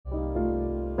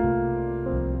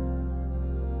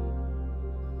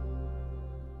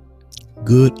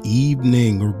Good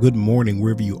evening or good morning,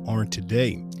 wherever you are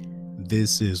today.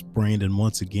 This is Brandon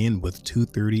once again with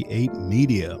 238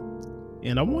 Media.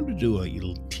 And I wanted to do a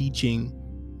little teaching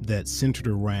that's centered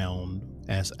around,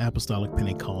 as Apostolic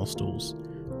Pentecostals,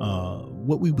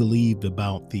 what we believed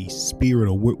about the Spirit,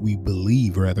 or what we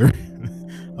believe, rather,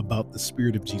 about the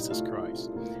Spirit of Jesus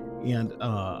Christ. And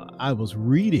I was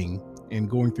reading and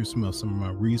going through some of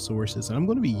my resources, and I'm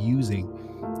going to be using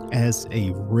as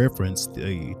a reference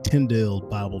the Tyndale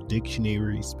Bible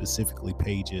Dictionary, specifically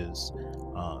pages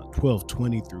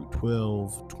 1220 through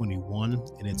 1221,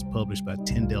 and it's published by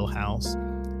Tyndale House,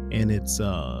 and it's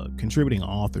contributing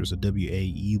authors of W.A.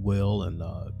 Ewell and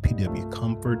P.W.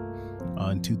 Comfort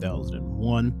in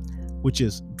 2001, which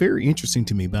is very interesting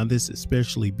to me about this,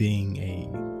 especially being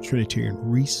a Trinitarian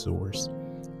resource.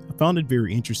 I found it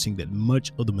very interesting that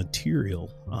much of the material,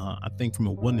 I think from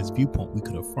a oneness viewpoint, we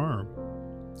could affirm.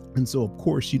 And so, of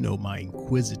course, my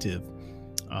inquisitive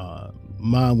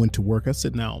mind went to work. I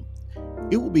said, now,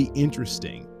 it will be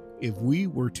interesting if we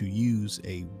were to use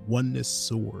a oneness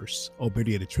source, or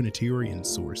better yet, a Trinitarian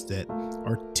source that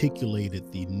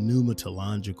articulated the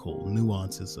pneumatological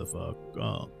nuances of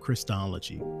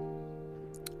Christology.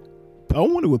 I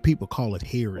wonder what people call it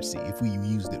heresy if we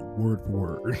used it word for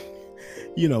word,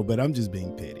 but I'm just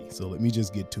being petty. So let me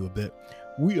just get to it. But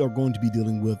we are going to be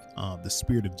dealing with the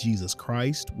Spirit of Jesus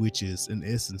Christ, which is in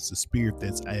essence the Spirit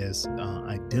that's as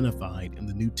identified in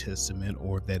the New Testament,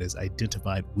 or that is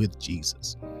identified with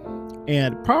Jesus.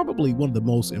 And probably one of the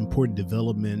most important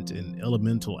development and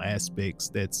elemental aspects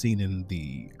that's seen in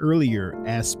the earlier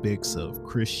aspects of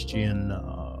Christian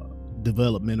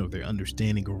development, or their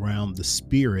understanding around the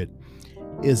Spirit,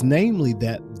 is namely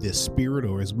that the Spirit,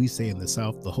 or as we say in the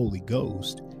South, the Holy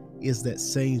Ghost, is that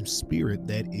same Spirit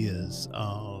that is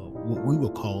what we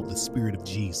will call the Spirit of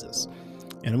Jesus.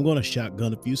 And I'm going to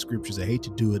shotgun a few scriptures. I hate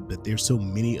to do it, but there's so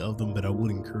many of them, but I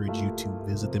would encourage you to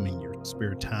visit them in your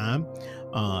spare time.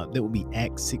 That would be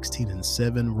Acts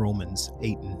 16:7, Romans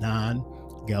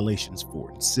 8:9, Galatians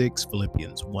 4:6,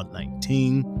 Philippians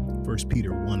 1:19, 1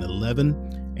 Peter 1:11,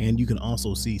 and you can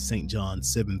also see St. John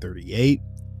 7:38,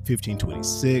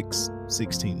 15:26,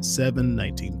 16:7,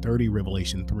 19:30,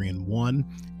 Revelation 3:1,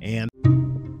 and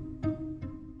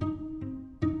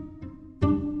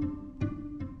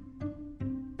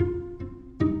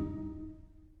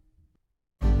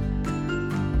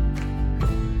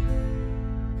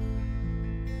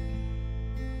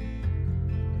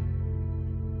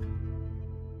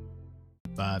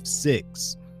five,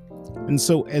 6. And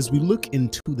so as we look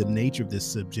into the nature of this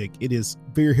subject, it is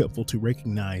very helpful to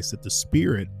recognize that the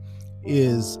Spirit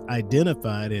is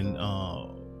identified and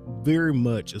very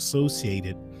much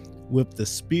associated with the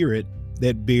Spirit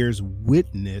that bears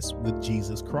witness with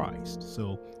Jesus Christ.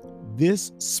 So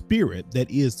this Spirit that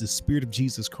is the Spirit of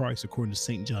Jesus Christ, according to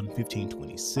St. John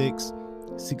 15:26,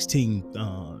 16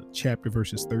 chapter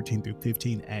verses 13 through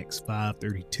 15, Acts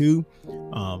 5:32,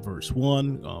 verse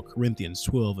 1, Corinthians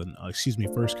 12, and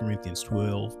 1 Corinthians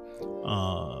 12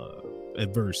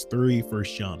 at verse 3, 1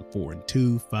 John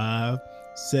 4:2, 5,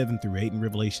 7 through 8, and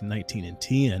Revelation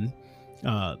 19:10,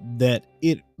 that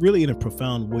it really in a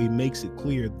profound way makes it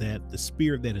clear that the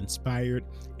Spirit that inspired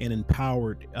and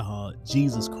empowered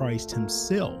Jesus Christ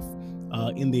himself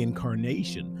in the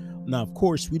incarnation. Now, of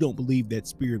course, we don't believe that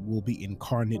Spirit will be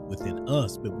incarnate within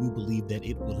us, but we believe that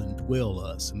it will indwell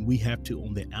us. And we have to,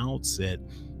 on the outset,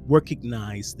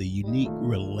 recognize the unique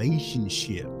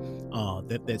relationship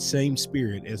that same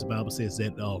Spirit, as the Bible says,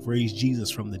 that raised Jesus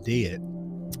from the dead,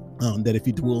 that if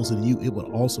he dwells in you, it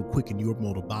will also quicken your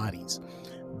mortal bodies.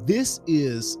 This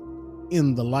is,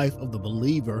 in the life of the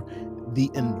believer,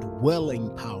 the indwelling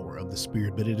power of the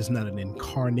Spirit, but it is not an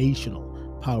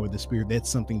incarnational power of the Spirit. That's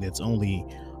something that's only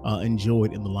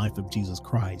enjoyed in the life of Jesus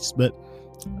Christ. But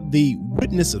the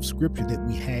witness of Scripture that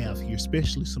we have here,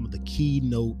 especially some of the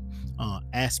keynote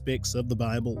aspects of the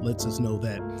Bible, lets us know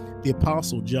that the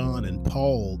Apostle John and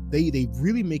Paul, they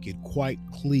really make it quite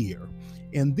clear.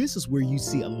 And this is where you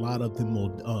see a lot of the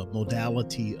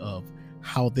modality of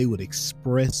how they would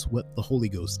express what the Holy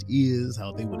Ghost is,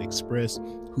 how they would express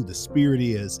who the Spirit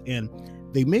is. And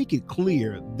they make it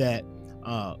clear that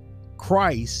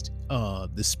Christ,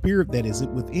 the Spirit that is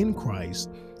within Christ,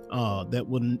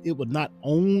 that it would not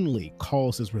only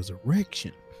cause his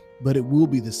resurrection, but it will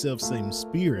be the self-same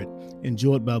Spirit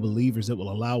enjoyed by believers that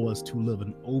will allow us to live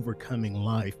an overcoming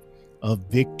life of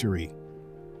victory.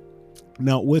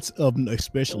 Now, what's of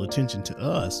special attention to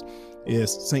us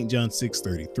is St. John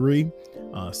 6:33,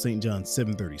 St. John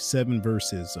 7:37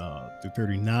 verses through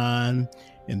 39,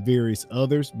 and various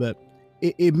others. But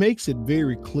it makes it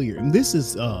very clear, and this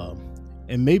is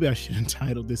and maybe I should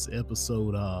entitle this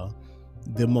episode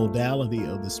the modality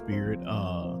of the Spirit,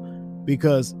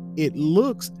 because it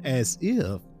looks as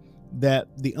if that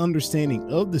the understanding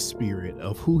of the Spirit,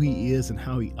 of who He is and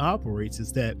how He operates,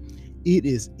 is that it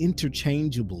is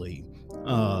interchangeably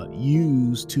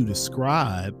used to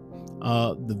describe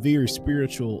the very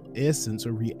spiritual essence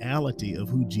or reality of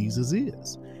who Jesus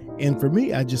is. And for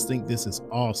me, I just think this is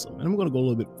awesome. And I'm going to go a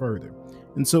little bit further.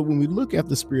 And so when we look at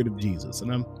the Spirit of Jesus,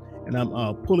 and I'm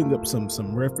pulling up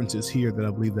some references here that I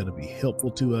believe that'll be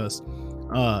helpful to us.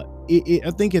 I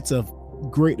think it's of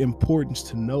great importance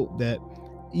to note that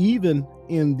even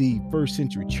in the first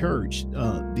century church,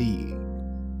 the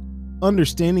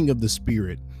understanding of the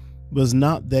Spirit was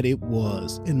not that it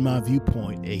was, in my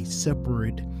viewpoint, a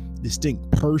separate,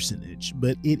 distinct personage,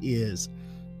 but it is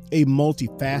a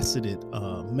multifaceted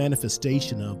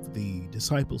manifestation of the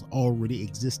disciples' already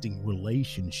existing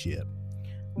relationship.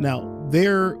 Now,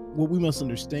 what we must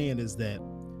understand is that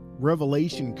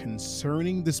revelation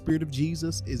concerning the Spirit of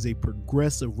Jesus is a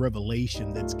progressive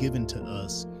revelation that's given to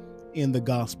us in the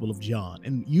Gospel of John.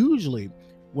 And usually,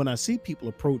 when I see people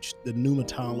approach the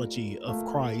pneumatology of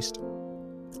Christ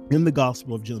in the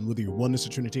Gospel of John, whether you're oneness or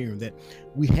Trinitarian, that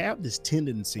we have this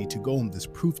tendency to go on this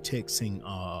proof texting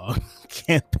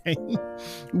campaign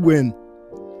when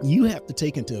you have to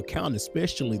take into account,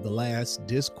 especially the last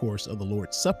discourse of the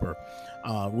Lord's Supper,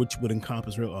 which would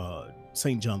encompass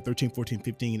St. John 13, 14,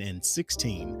 15, and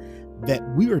 16, that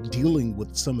we are dealing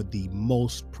with some of the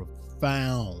most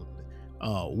profound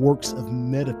works of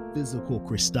metaphysical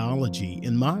Christology,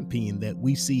 in my opinion, that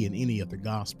we see in any other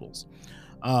Gospels.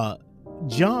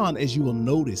 John, as you will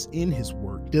notice in his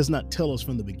work, does not tell us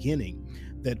from the beginning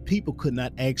that people could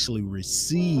not actually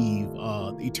receive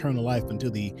eternal life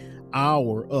until the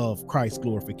hour of Christ's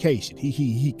glorification.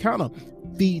 He kind of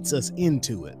feeds us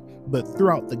into it. But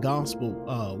throughout the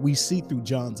gospel, we see through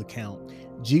John's account,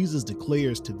 Jesus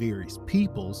declares to various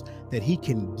peoples that he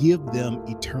can give them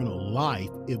eternal life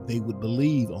if they would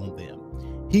believe on them.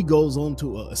 He goes on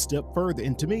to a step further.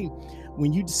 And to me,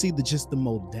 when you see just the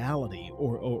modality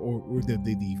or the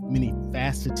many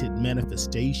faceted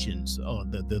manifestations,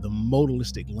 the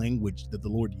modalistic language that the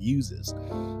Lord uses,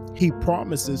 he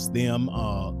promises them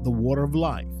the water of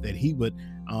life, that he would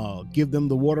give them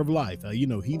the water of life.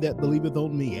 He that believeth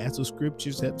on me, as the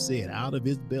scriptures have said, out of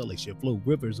his belly shall flow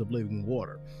rivers of living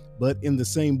water. But in the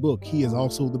same book, he is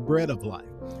also the bread of life.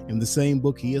 In the same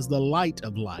book, he is the light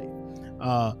of life.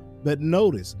 But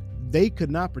notice, they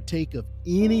could not partake of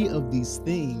any of these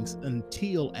things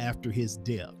until after his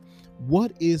death.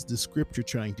 What is the scripture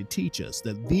trying to teach us?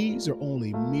 That these are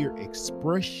only mere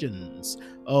expressions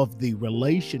of the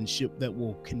relationship that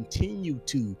will continue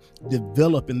to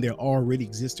develop in their already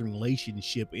existing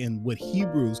relationship in what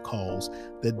Hebrews calls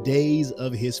the days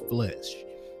of his flesh.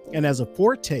 And as a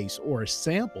foretaste or a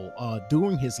sample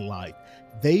during his life,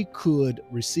 they could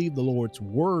receive the Lord's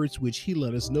words, which he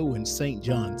let us know in St.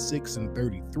 John 6 and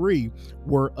 33,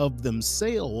 were of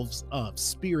themselves of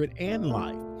spirit and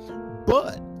life.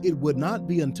 But it would not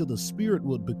be until the Spirit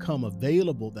would become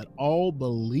available that all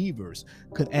believers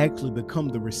could actually become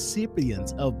the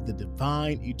recipients of the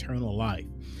divine eternal life.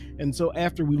 And so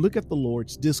after we look at the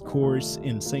Lord's discourse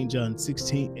in St. John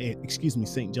 6,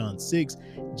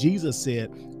 Jesus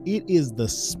said, "It is the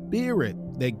Spirit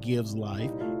that gives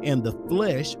life, and the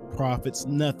flesh profits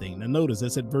nothing." Now notice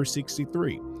that's at verse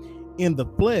 63. In the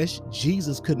flesh,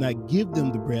 Jesus could not give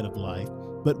them the bread of life,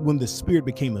 but when the Spirit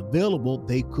became available,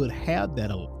 they could have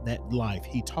that life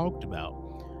he talked about.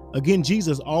 Again,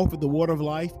 Jesus offered the water of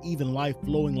life, even life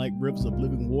flowing like rivers of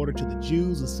living water, to the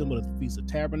Jews assembled at the Feast of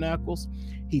Tabernacles.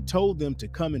 He told them to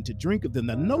come and to drink of them.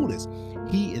 Now notice,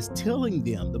 he is telling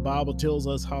them, the Bible tells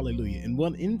us, hallelujah, in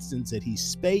one instance that he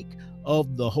spake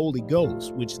of the Holy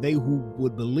Ghost, which they who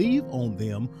would believe on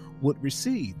them would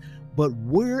receive. But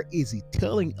where is he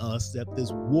telling us that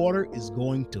this water is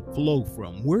going to flow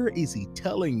from? Where is he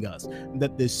telling us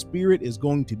that the Spirit is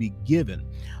going to be given?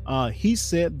 He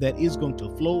said that it's going to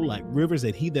flow like rivers,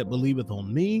 that he that believeth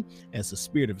on me, as the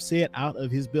Spirit have said, out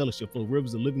of his belly shall flow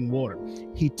rivers of living water.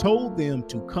 He told them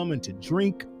to come and to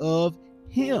drink of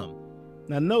him.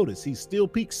 Now notice, he's still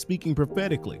speaking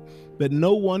prophetically, but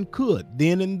no one could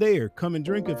then and there come and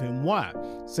drink of him. Why?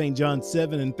 St. John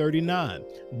 7 and 39.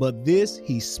 But this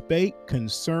he spake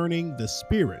concerning the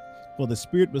Spirit, for the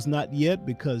Spirit was not yet,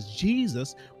 because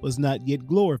Jesus was not yet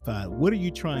glorified. What are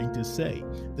you trying to say?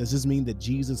 Does this mean that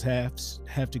Jesus have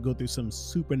to go through some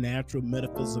supernatural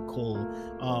metaphysical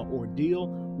ordeal?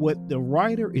 What the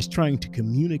writer is trying to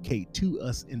communicate to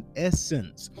us in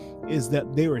essence is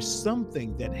that there is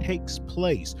something that takes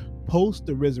place post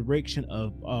the resurrection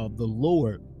of the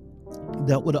Lord,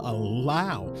 that would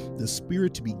allow the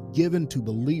Spirit to be given to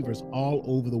believers all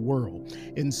over the world.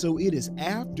 And so it is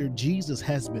after Jesus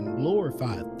has been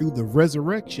glorified through the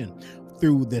resurrection,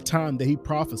 through the time that he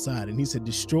prophesied, and he said,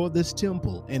 destroy this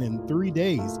temple, and in 3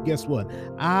 days, guess what?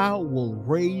 I will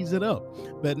raise it up.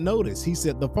 But notice, he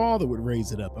said the Father would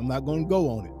raise it up. I'm not going to go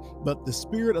on it. But the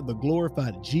Spirit of the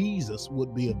glorified Jesus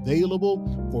would be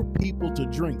available for people to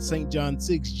drink. St. John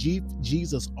 6,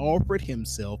 Jesus offered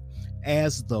himself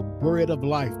as the bread of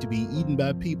life to be eaten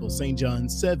by people. St. John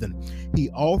 7,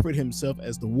 he offered himself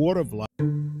as the water of life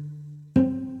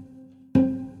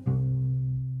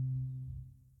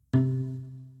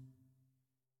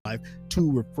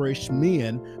to refresh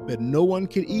men, but no one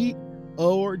could eat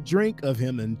or drink of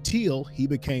him until he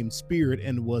became spirit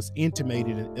and was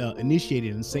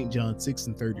initiated in St. John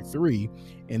 6:33,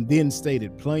 and then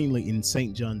stated plainly in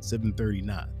St. John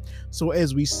 7:39. So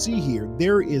as we see here,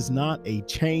 there is not a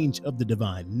change of the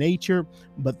divine nature,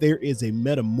 but there is a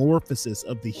metamorphosis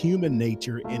of the human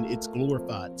nature in its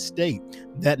glorified state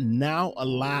that now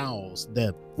allows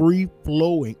the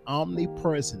free-flowing,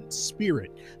 omnipresent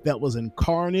spirit that was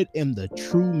incarnate in the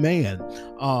true man,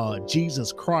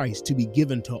 Jesus Christ, to be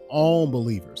given to all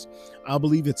believers. I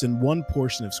believe it's in one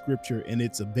portion of scripture, and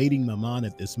it's evading my mind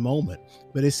at this moment,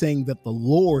 but it's saying that the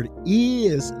Lord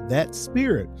is that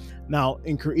spirit. Now,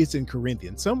 it's in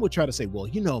Corinthians. Some would try to say, well,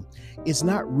 it's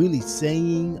not really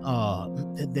saying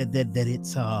that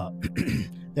it's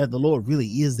that the Lord really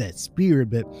is that spirit,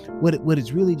 but what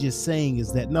it's really just saying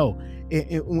is that no.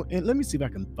 And let me see if I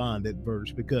can find that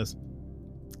verse, because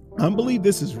I believe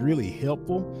this is really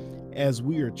helpful as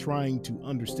we are trying to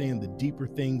understand the deeper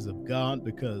things of God,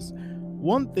 because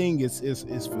one thing is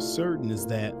for certain is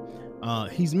that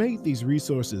he's made these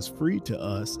resources free to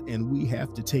us, and we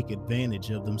have to take advantage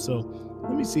of them. So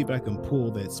let me see if I can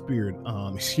pull that spirit,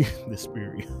 the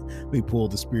spirit. Let me pull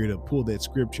the spirit up, pull that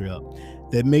scripture up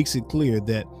that makes it clear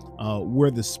that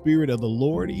where the Spirit of the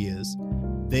Lord is,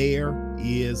 there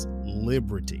is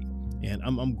liberty. And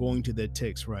I'm going to that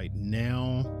text right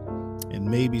now, and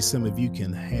maybe some of you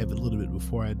can have it a little bit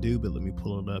before I do, but let me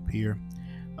pull it up here.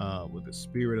 Where the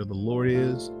Spirit of the Lord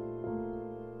is,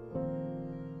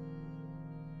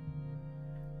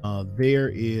 there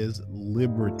is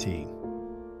liberty.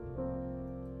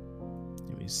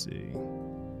 Let me see.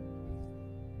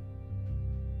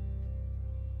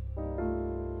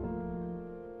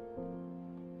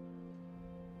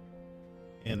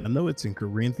 And I know it's in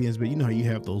Corinthians, but you know how you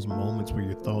have those moments where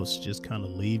your thoughts just kind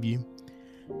of leave you,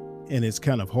 and it's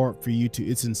kind of hard for you to.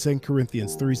 It's in 2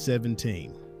 Corinthians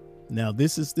 3:17. Now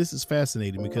this is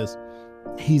fascinating, because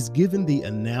he's given the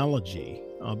analogy.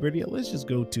 Brady, let's just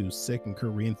go to 2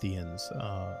 Corinthians.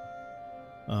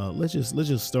 Let's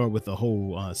just start with the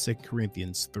whole 2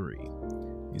 Corinthians 3.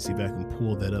 Let me see if I can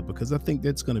pull that up, because I think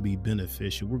that's going to be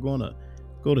beneficial. We're going to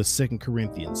go to 2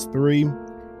 Corinthians 3,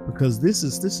 because this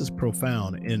is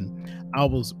profound. And I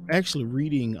was actually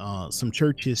reading some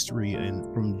church history and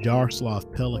from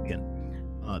Jaroslav Pelikan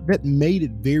that made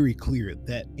it very clear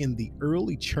that in the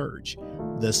early church,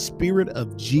 the Spirit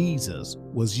of Jesus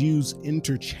was used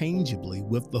interchangeably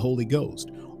with the Holy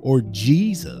Ghost, or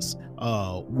Jesus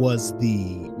was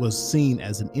seen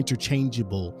as an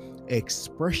interchangeable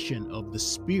expression of the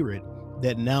Spirit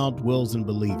that now dwells in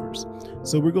believers.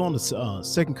 So we're going to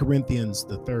 2 Corinthians,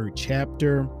 the 3rd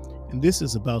chapter, and this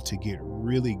is about to get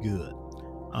really good.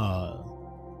 I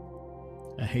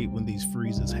hate when these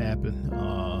freezes happen.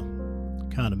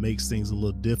 Kind of makes things a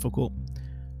little difficult,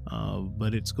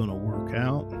 but it's going to work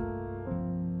out.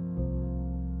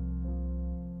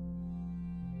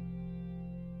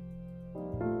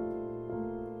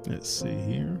 Let's see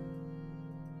here.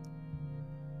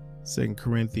 2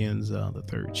 Corinthians, the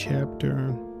 3rd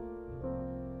chapter.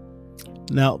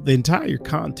 Now, the entire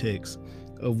context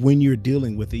of when you're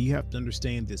dealing with it, you have to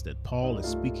understand this, that Paul is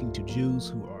speaking to Jews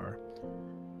who are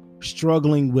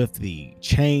struggling with the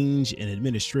change in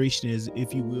administration, as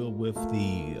if you will, with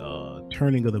the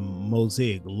turning of the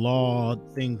Mosaic law,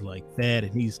 things like that.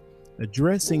 And he's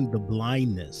addressing the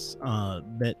blindness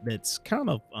that's kind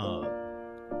of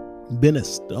been a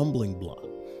stumbling block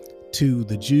to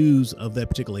the Jews of that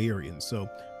particular area. And so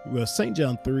St.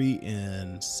 John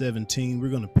 3:17, we're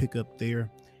going to pick up there,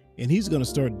 and he's going to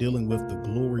start dealing with the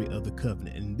glory of the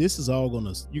covenant. And this is all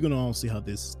you're going to all see how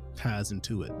this ties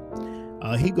into it.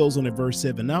 He goes on at verse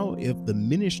 7. Now, if the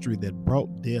ministry that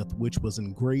brought death, which was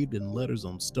engraved in letters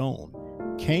on stone,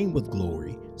 came with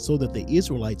glory, so that the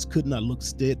Israelites could not look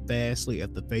steadfastly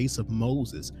at the face of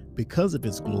Moses because of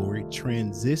its glory,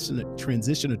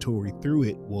 transitionatory through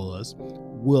it was,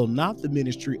 will not the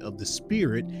ministry of the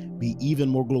Spirit be even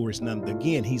more glorious? Now,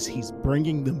 again, he's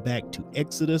bringing them back to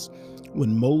Exodus,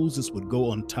 when Moses would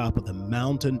go on top of the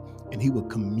mountain and he would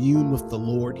commune with the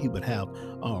Lord. He would have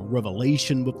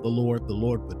revelation with the Lord. The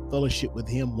Lord would fellowship with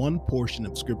him. One portion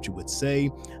of scripture would say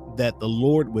that the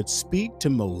Lord would speak to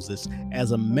Moses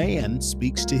as a man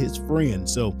speaks to his friend.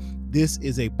 So this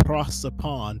is a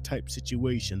prosopon type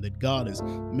situation, that God is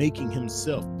making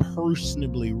himself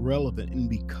personally relevant. And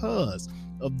because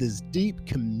of this deep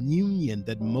communion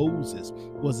that Moses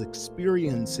was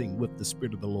experiencing with the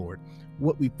Spirit of the Lord,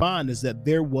 what we find is that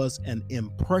there was an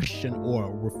impression or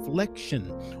a reflection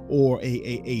or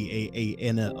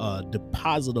a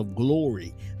deposit of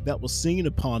glory that was seen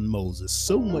upon Moses,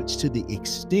 so much to the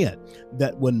extent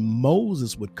that when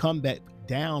Moses would come back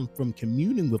down from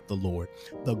communing with the Lord,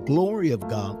 the glory of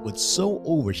God would so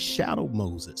overshadow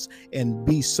Moses and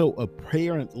be so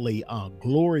apparently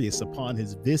glorious upon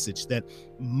his visage that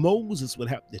Moses would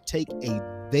have to take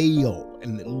a veil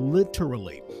and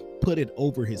literally put it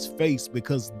over his face,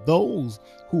 because those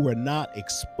who were not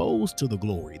exposed to the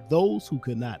glory, those who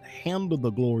could not handle the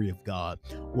glory of God,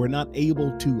 were not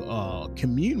able to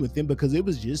commune with him because it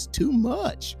was just too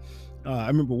much. I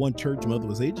remember one church mother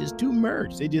was, they just too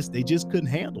much. They just couldn't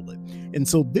handle it. And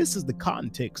so this is the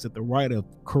context that the writer of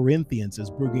Corinthians is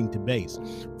bringing to base.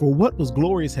 For what was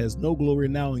glorious has no glory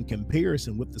now in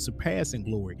comparison with the surpassing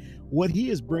glory. What he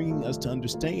is bringing us to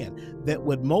understand, that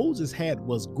what Moses had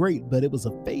was great, but it was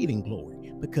a fading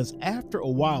glory, because after a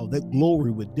while that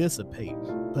glory would dissipate.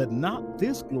 But not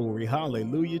this glory,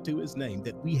 hallelujah to his name,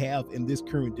 that we have in this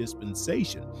current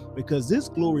dispensation, because this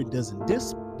glory doesn't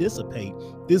dissipate.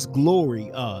 This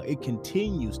glory, it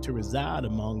continues to reside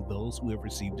among those who have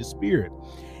received the Spirit.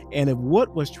 And if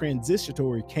what was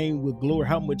transitory came with glory,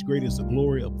 how much greater is the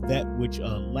glory of that which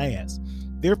lasts?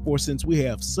 Therefore, since we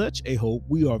have such a hope,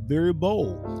 we are very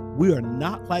bold. We are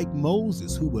not like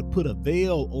Moses, who would put a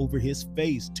veil over his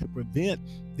face to prevent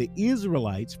the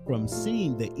Israelites from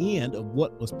seeing the end of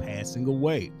what was passing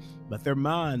away. But their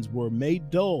minds were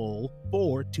made dull,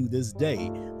 for to this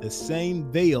day the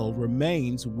same veil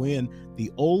remains when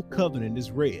the old covenant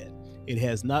is read. It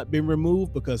has not been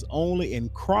removed, because only in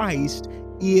Christ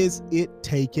is it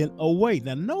taken away.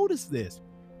 Now notice this.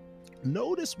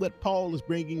 Notice what Paul is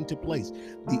bringing to place.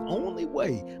 The only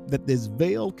way that this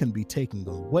veil can be taken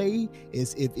away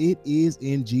is if it is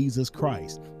in Jesus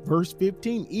Christ. Verse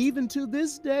 15, even to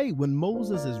this day, when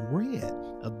Moses is read,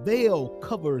 a veil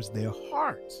covers their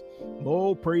hearts.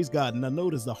 Oh, praise God. Now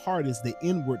notice, the heart is the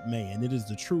inward man. It is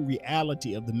the true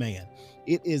reality of the man.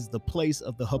 It is the place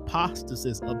of the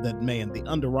hypostasis of that man, the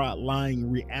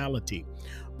underlying reality.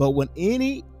 But when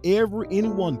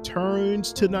anyone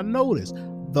turns to, now notice,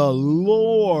 the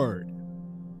Lord,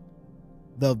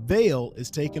 the veil is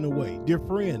taken away. Dear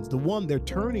friends, the one they're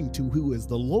turning to, who is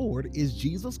the Lord, is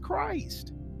Jesus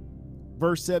Christ.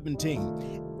 Verse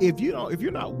 17. If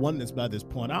you're not oneness by this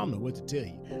point, I don't know what to tell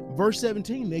you. Verse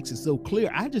 17 makes it so clear,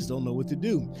 I just don't know what to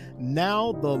do.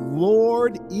 Now the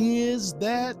Lord is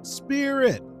that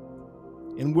Spirit,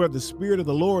 and where the Spirit of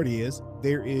the Lord is,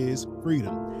 there is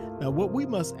freedom. Now what we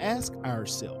must ask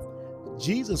ourselves,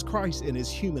 Jesus Christ in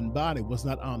his human body was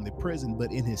not omnipresent,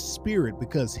 but in his spirit,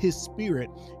 because his spirit,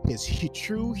 his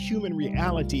true human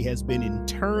reality, has been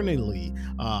internally,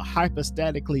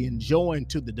 hypostatically enjoined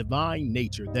to the divine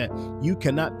nature, that you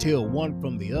cannot tell one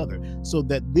from the other. So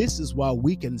that this is why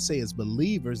we can say as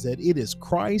believers that it is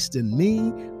Christ in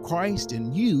me, Christ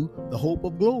in you, the hope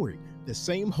of glory. The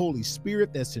same Holy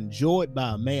Spirit that's enjoyed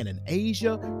by a man in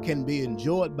Asia can be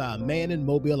enjoyed by a man in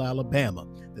Mobile, Alabama.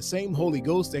 The same Holy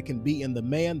Ghost that can be in the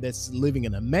man that's living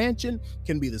in a mansion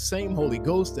can be the same Holy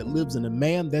Ghost that lives in a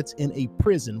man that's in a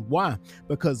prison. Why?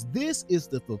 Because this is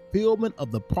the fulfillment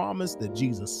of the promise that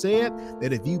Jesus said,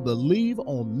 that if you believe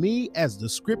on me, as the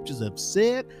scriptures have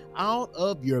said, out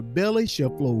of your belly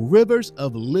shall flow rivers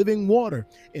of living water.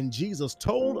 And Jesus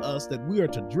told us that we are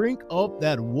to drink of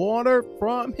that water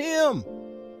from him.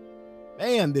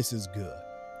 Man, this is good.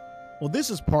 Well, this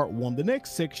is part one. The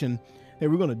next section that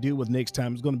we're going to deal with next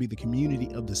time is going to be the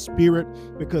community of the Spirit,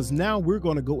 because now we're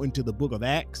going to go into the book of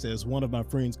Acts, as one of my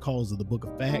friends calls it, the book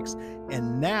of Acts.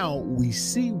 And now we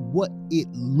see what it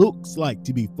looks like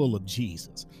to be full of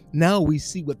Jesus. Now we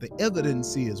see what the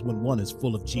evidence is when one is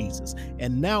full of Jesus.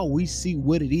 And now we see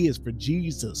what it is for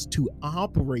Jesus to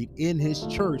operate in his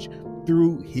church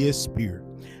through his Spirit.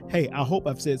 Hey, I hope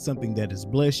I've said something that has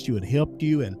blessed you and helped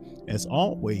you. And as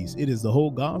always, it is the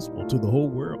whole gospel to the whole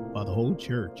world by the whole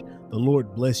church. The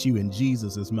Lord bless you in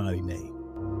Jesus' mighty name.